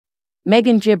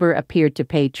Meghan Gibber appeared to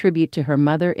pay tribute to her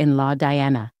mother-in-law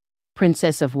Diana,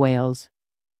 Princess of Wales,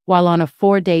 while on a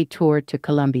 4-day tour to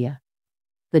Colombia.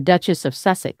 The Duchess of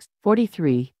Sussex,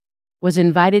 43, was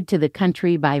invited to the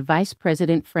country by Vice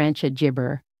President Francia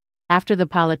Gibber after the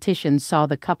politician saw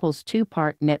the couple's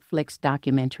 2-part Netflix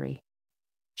documentary.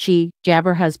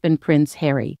 Gibber husband Prince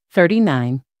Harry,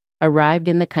 39, arrived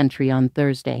in the country on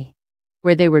Thursday,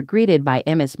 where they were greeted by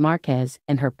Ms Márquez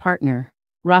and her partner,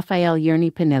 Rafael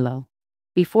Yerney Pinillo,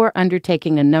 before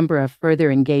undertaking a number of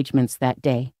further engagements that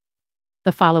day.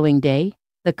 The following day,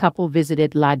 the couple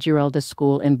visited La Giralda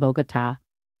School in Bogota,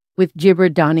 with Gibber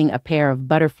donning a pair of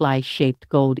butterfly-shaped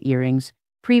gold earrings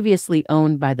previously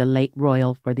owned by the late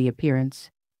royal for the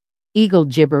appearance. Eagle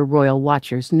Gibber royal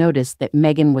watchers noticed that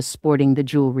Meghan was sporting the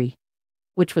jewelry,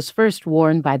 which was first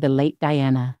worn by the late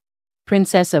Diana,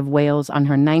 Princess of Wales, on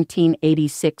her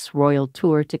 1986 royal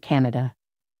tour to Canada.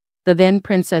 The then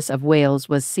Princess of Wales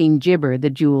was seen Gibber the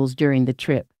jewels during the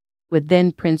trip, with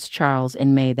then Prince Charles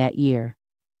in May that year.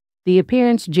 The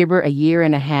appearance Gibber a year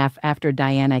and a half after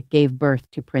Diana gave birth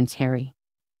to Prince Harry.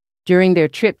 During their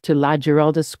trip to La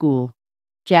Giralda School,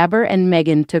 Gibber and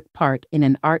Meghan took part in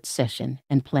an art session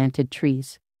and planted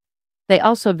trees. They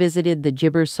also visited the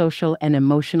Gibber Social and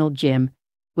Emotional Gym,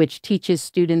 which teaches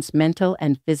students mental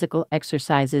and physical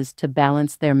exercises to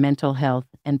balance their mental health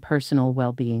and personal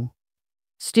well-being.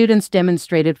 Students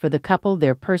demonstrated for the couple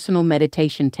their personal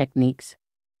meditation techniques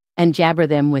and Gibber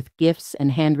them with gifts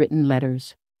and handwritten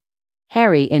letters.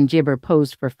 Harry and Gibber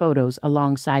posed for photos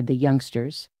alongside the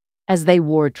youngsters as they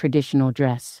wore traditional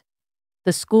dress.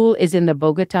 The school is in the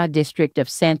Bogota district of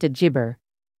Santa Gibber,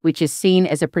 which is seen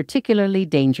as a particularly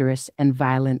dangerous and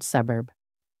violent suburb.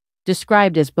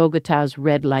 Described as Bogota's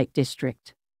red light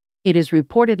district, it is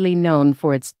reportedly known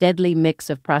for its deadly mix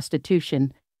of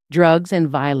prostitution, drugs, and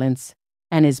violence,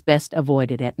 and is best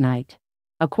avoided at night,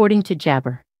 according to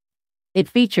Gibber. It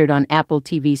featured on Apple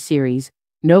TV series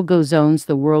No-Go Zone's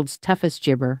The World's Toughest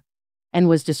Gibber, and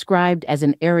was described as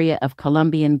an area of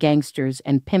Colombian gangsters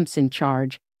and pimps in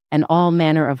charge, and all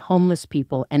manner of homeless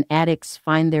people and addicts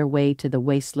find their way to the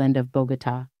wasteland of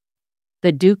Bogota.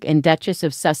 The Duke and Duchess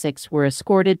of Sussex were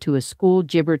escorted to a school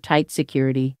Gibber tight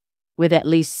security, with at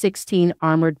least 16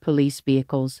 armored police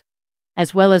vehicles,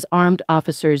 as well as armed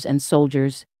officers and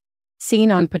soldiers,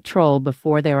 seen on patrol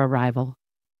before their arrival.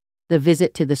 The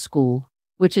visit to the school,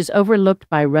 which is overlooked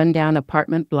by rundown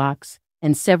apartment blocks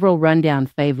and several rundown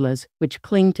favelas which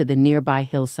cling to the nearby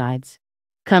hillsides,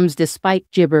 comes despite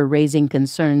Gibber raising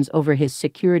concerns over his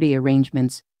security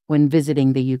arrangements when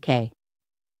visiting the UK.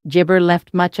 Gibber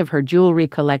left much of her jewelry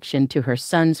collection to her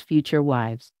son's future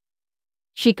wives.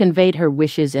 She conveyed her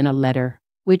wishes in a letter,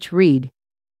 which read,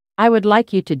 "I would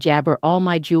like you to Gibber all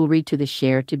my jewelry to the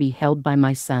share to be held by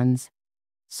my sons,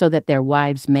 so that their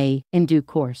wives may, in due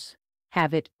course,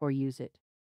 have it or use it."